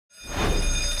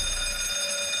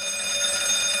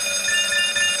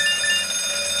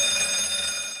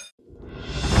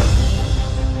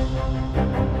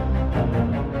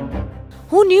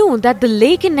Who knew that the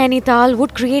lake in Nainital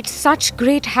would create such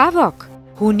great havoc?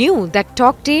 Who knew that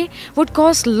Tauktae would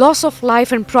cause loss of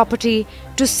life and property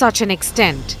to such an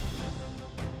extent?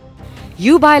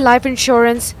 You buy life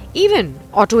insurance, even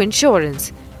auto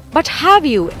insurance. But have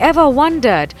you ever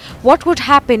wondered what would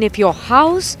happen if your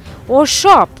house or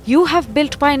shop you have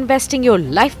built by investing your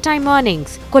lifetime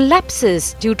earnings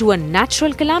collapses due to a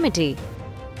natural calamity?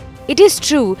 It is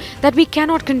true that we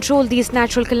cannot control these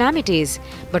natural calamities,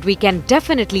 but we can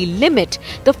definitely limit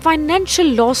the financial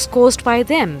loss caused by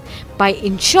them by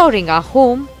insuring our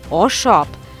home or shop.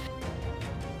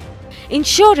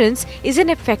 Insurance is an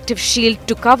effective shield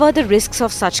to cover the risks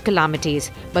of such calamities,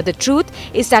 but the truth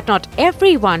is that not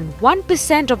everyone,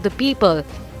 1% of the people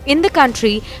in the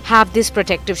country, have this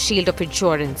protective shield of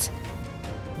insurance.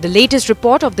 The latest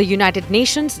report of the United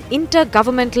Nations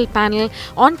Intergovernmental Panel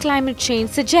on Climate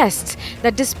Change suggests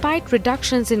that despite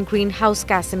reductions in greenhouse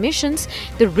gas emissions,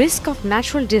 the risk of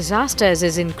natural disasters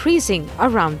is increasing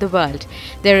around the world.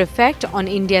 Their effect on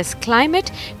India's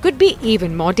climate could be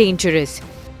even more dangerous.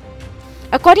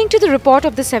 According to the report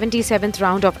of the 77th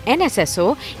round of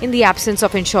NSSO, in the absence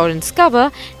of insurance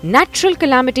cover, natural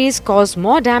calamities cause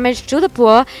more damage to the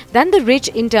poor than the rich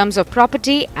in terms of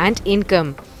property and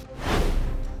income.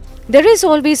 There is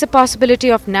always a possibility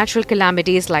of natural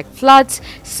calamities like floods,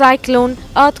 cyclone,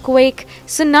 earthquake,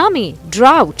 tsunami,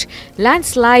 drought,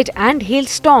 landslide and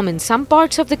hailstorm in some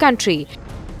parts of the country.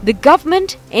 The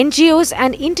government, NGOs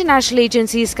and international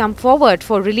agencies come forward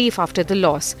for relief after the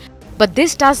loss. But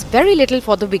this does very little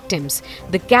for the victims.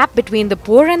 The gap between the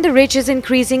poor and the rich is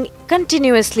increasing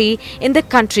continuously in the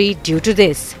country due to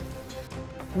this.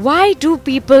 Why do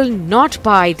people not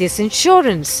buy this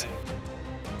insurance?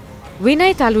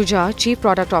 Vinay Taluja, Chief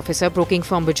Product Officer, broking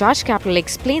firm Bajaj Capital,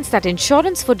 explains that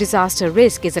insurance for disaster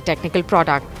risk is a technical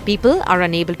product. People are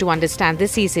unable to understand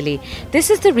this easily. This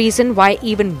is the reason why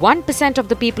even 1% of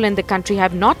the people in the country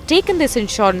have not taken this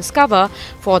insurance cover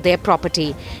for their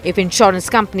property. If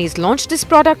insurance companies launch this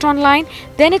product online,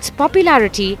 then its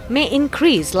popularity may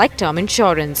increase like term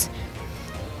insurance.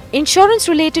 Insurance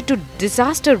related to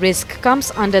disaster risk comes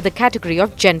under the category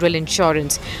of general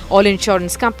insurance. All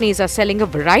insurance companies are selling a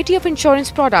variety of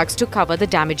insurance products to cover the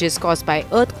damages caused by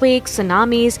earthquakes,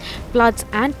 tsunamis, floods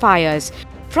and fires.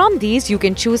 From these, you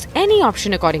can choose any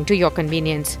option according to your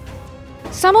convenience.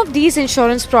 Some of these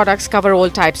insurance products cover all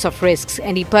types of risks.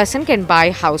 Any person can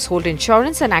buy household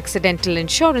insurance and accidental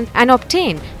insurance and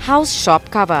obtain house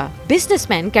shop cover.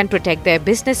 Businessmen can protect their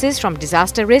businesses from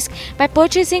disaster risk by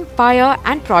purchasing fire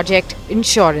and project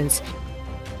insurance.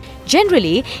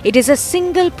 Generally, it is a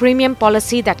single premium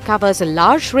policy that covers a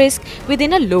large risk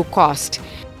within a low cost.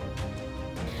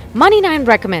 Money9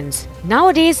 recommends,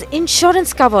 nowadays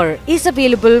insurance cover is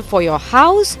available for your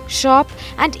house, shop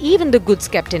and even the goods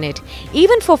kept in it.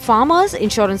 Even for farmers,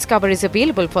 insurance cover is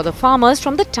available for the farmers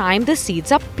from the time the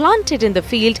seeds are planted in the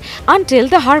field until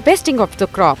the harvesting of the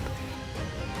crop.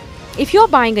 If you're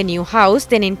buying a new house,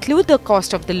 then include the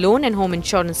cost of the loan and home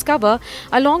insurance cover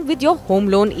along with your home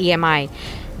loan EMI.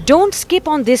 Don't skip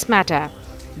on this matter.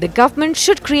 The government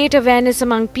should create awareness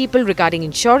among people regarding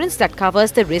insurance that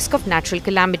covers the risk of natural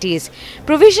calamities.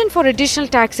 Provision for additional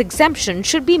tax exemption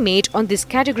should be made on this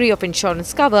category of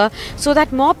insurance cover so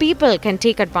that more people can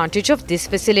take advantage of this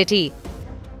facility.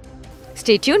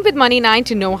 Stay tuned with Money9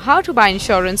 to know how to buy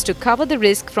insurance to cover the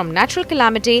risk from natural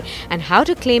calamity and how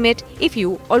to claim it if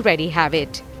you already have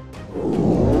it.